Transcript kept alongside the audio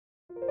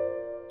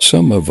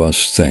Some of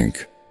us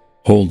think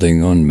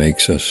holding on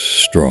makes us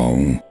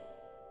strong,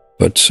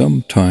 but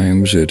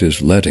sometimes it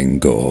is letting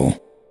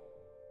go.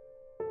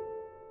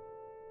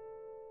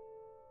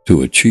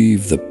 To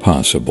achieve the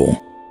possible,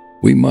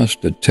 we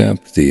must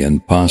attempt the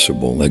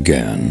impossible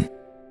again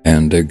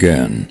and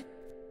again.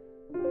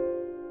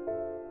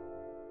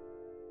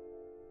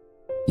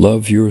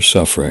 Love your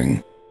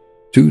suffering.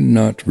 Do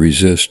not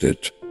resist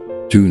it.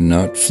 Do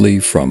not flee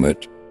from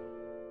it.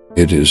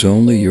 It is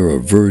only your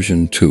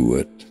aversion to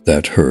it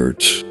that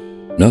hurts,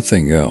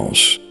 nothing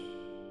else.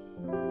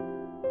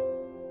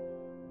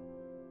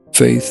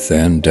 Faith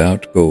and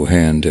doubt go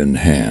hand in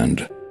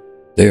hand.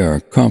 They are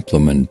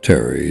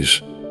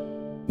complementaries.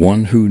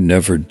 One who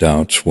never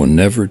doubts will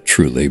never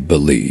truly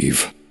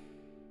believe.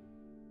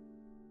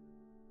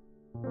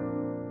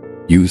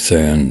 Youth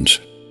ends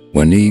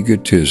when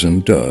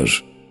egotism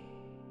does.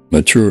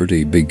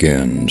 Maturity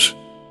begins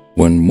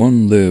when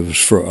one lives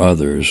for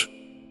others.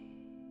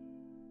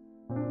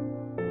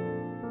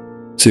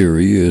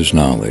 Theory is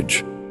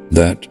knowledge.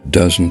 That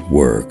doesn't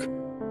work.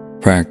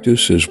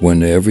 Practice is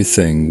when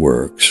everything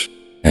works,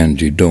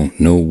 and you don't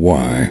know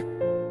why.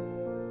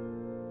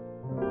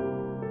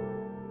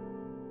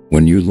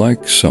 When you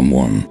like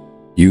someone,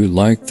 you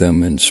like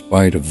them in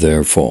spite of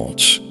their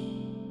faults.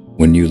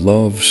 When you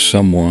love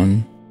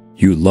someone,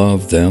 you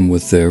love them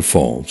with their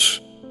faults.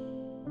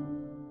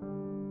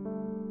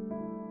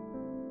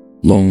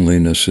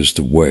 Loneliness is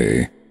the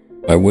way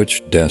by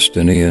which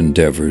destiny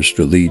endeavors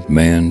to lead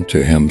man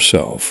to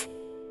himself.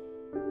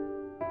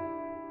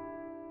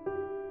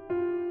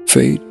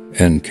 Fate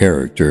and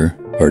character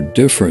are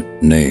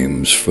different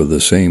names for the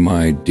same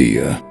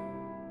idea.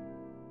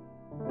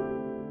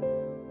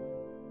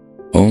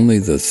 Only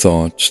the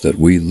thoughts that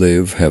we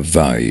live have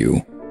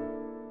value.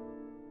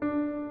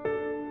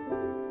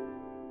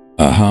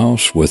 A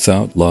house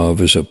without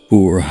love is a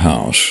poor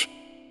house,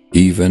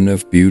 even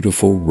if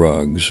beautiful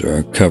rugs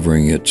are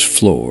covering its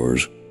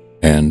floors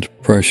and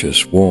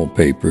precious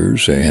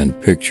wallpapers and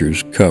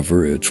pictures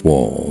cover its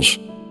walls.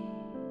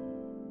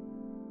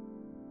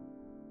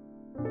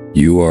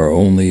 You are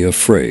only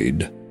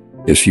afraid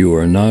if you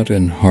are not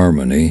in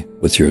harmony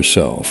with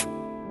yourself.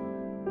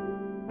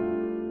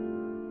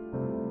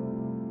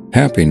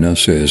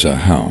 Happiness is a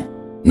how,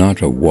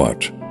 not a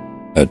what,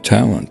 a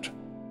talent,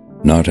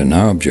 not an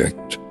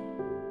object.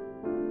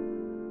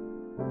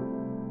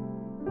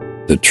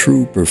 The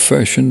true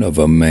profession of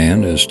a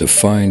man is to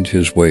find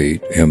his way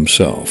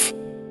himself.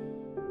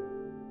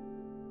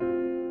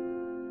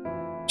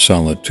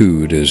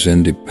 Solitude is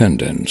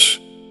independence.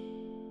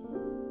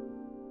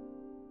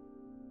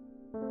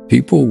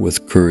 People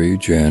with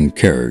courage and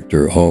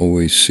character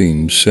always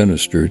seem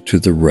sinister to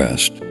the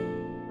rest.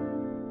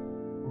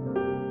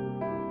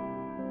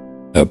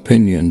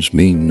 Opinions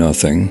mean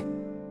nothing.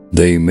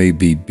 They may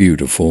be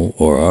beautiful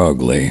or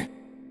ugly,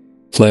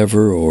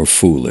 clever or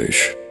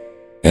foolish.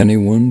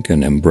 Anyone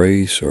can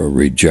embrace or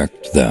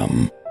reject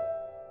them.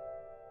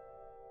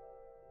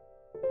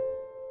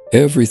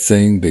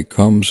 Everything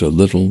becomes a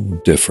little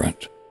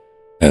different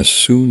as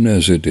soon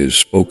as it is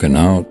spoken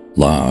out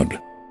loud.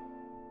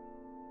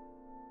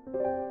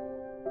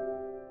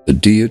 The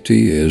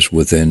deity is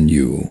within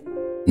you,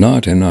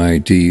 not in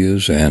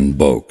ideas and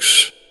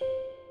books.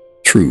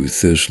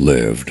 Truth is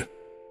lived,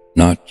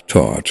 not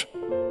taught.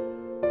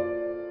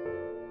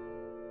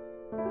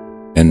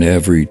 In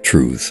every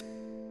truth,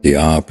 the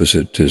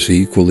opposite is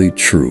equally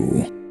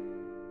true.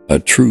 A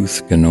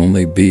truth can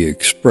only be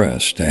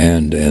expressed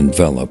and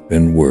enveloped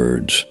in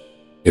words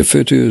if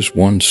it is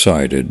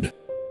one-sided.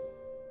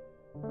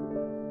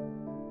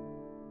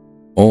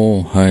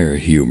 All higher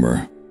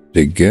humor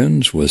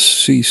begins with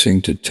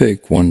ceasing to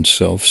take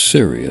oneself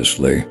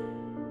seriously.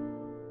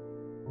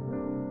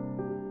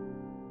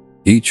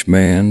 Each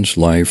man's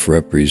life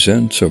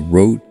represents a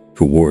road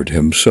toward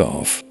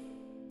himself,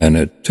 an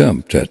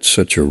attempt at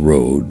such a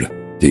road,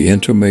 the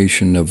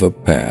intimation of a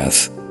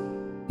path.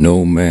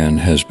 No man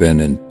has been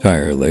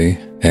entirely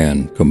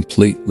and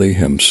completely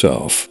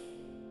himself.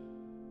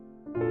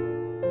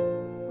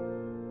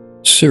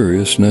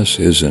 Seriousness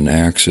is an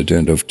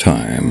accident of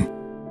time.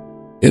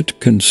 It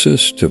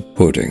consists of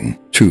putting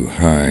too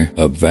high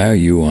a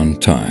value on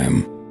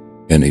time.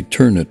 In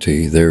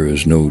eternity there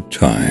is no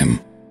time.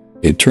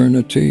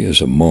 Eternity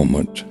is a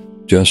moment,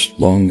 just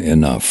long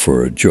enough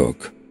for a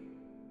joke.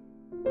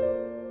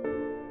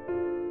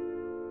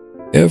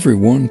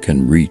 Everyone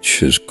can reach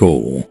his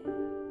goal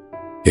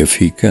if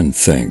he can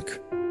think,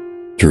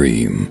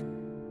 dream,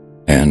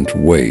 and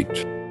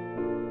wait.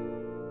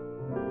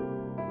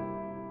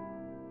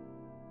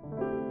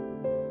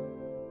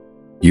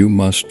 You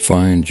must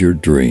find your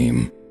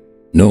dream,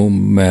 no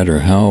matter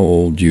how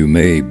old you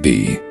may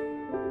be.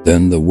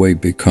 Then the way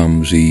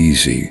becomes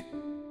easy.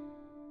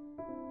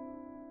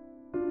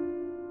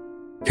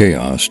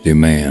 Chaos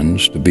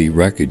demands to be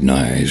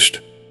recognized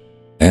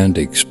and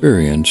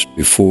experienced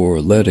before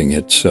letting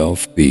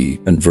itself be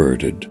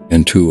converted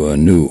into a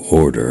new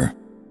order.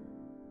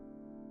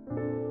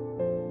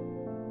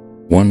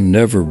 One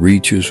never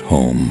reaches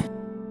home,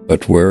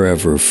 but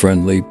wherever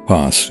friendly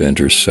paths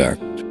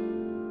intersect,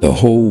 The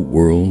whole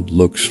world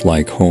looks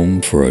like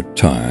home for a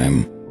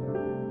time.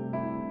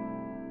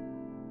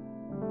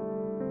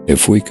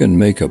 If we can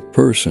make a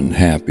person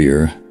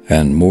happier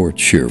and more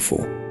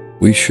cheerful,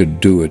 we should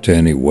do it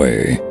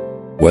anyway,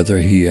 whether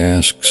he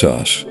asks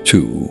us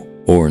to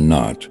or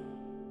not.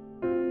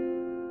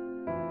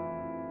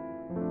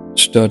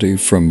 Study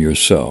from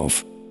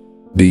yourself,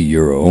 be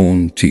your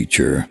own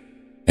teacher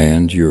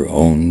and your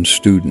own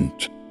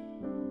student.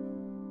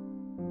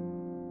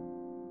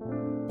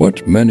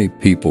 What many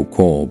people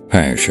call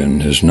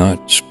passion is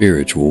not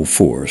spiritual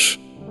force,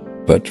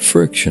 but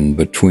friction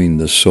between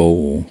the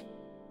soul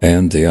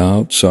and the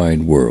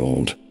outside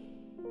world.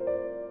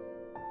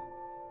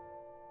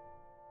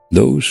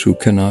 Those who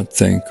cannot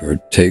think or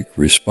take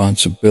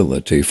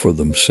responsibility for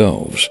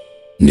themselves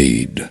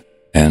need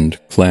and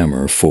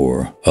clamor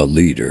for a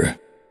leader.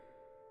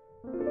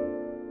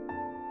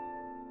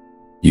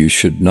 You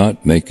should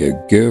not make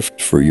a gift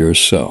for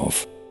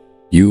yourself.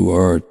 You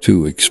are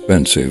too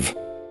expensive.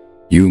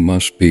 You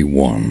must be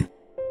one.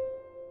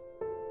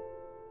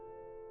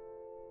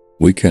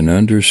 We can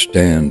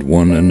understand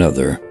one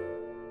another,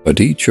 but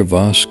each of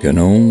us can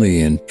only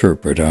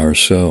interpret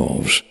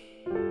ourselves.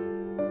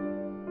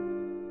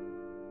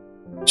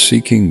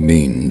 Seeking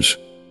means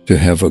to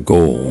have a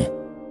goal,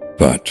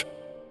 but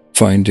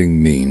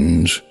finding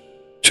means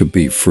to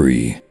be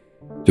free,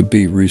 to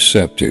be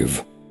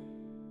receptive,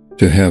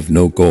 to have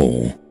no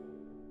goal.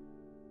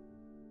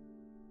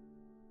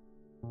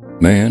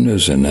 Man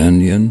is an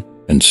onion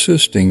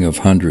consisting of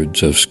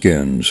hundreds of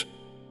skins,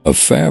 a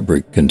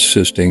fabric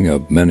consisting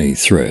of many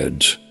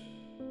threads.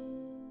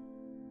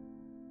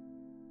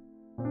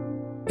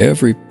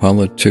 Every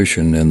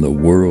politician in the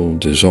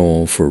world is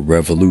all for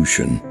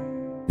revolution,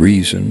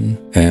 reason,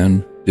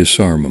 and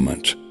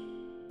disarmament,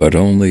 but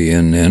only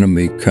in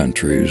enemy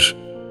countries,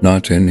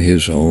 not in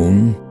his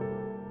own.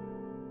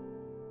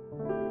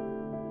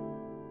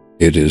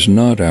 It is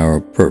not our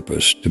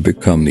purpose to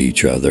become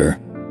each other.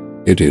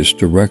 It is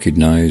to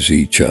recognize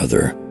each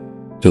other,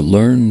 to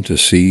learn to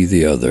see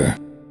the other,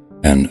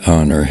 and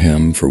honor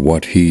him for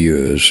what he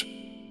is.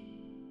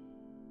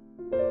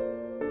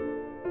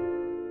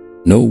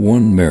 No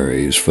one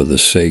marries for the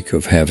sake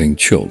of having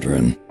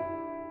children.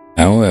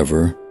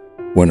 However,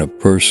 when a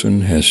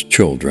person has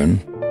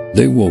children,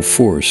 they will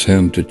force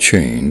him to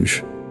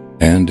change,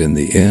 and in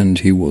the end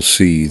he will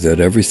see that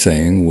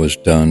everything was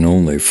done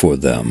only for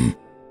them.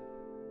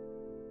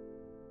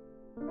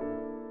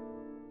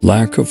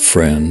 Lack of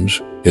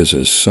friends is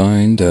a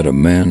sign that a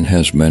man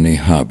has many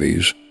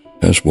hobbies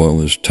as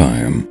well as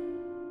time.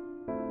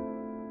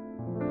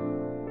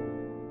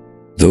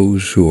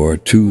 Those who are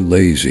too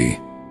lazy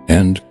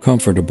and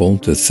comfortable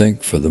to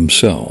think for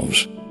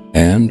themselves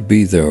and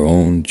be their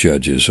own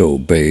judges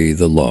obey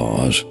the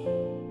laws.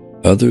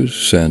 Others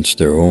sense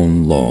their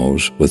own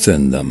laws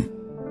within them.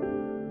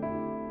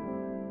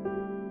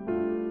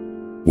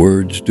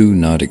 Words do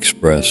not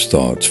express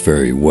thoughts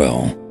very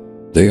well.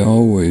 They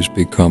always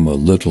become a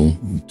little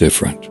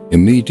different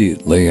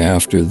immediately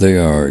after they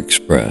are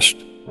expressed,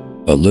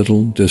 a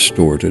little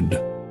distorted,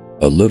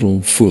 a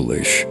little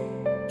foolish.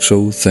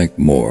 So think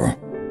more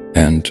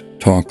and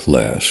talk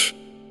less.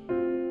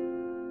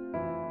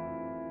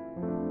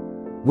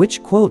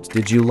 Which quote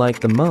did you like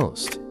the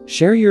most?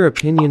 Share your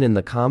opinion in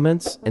the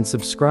comments and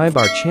subscribe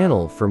our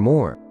channel for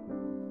more.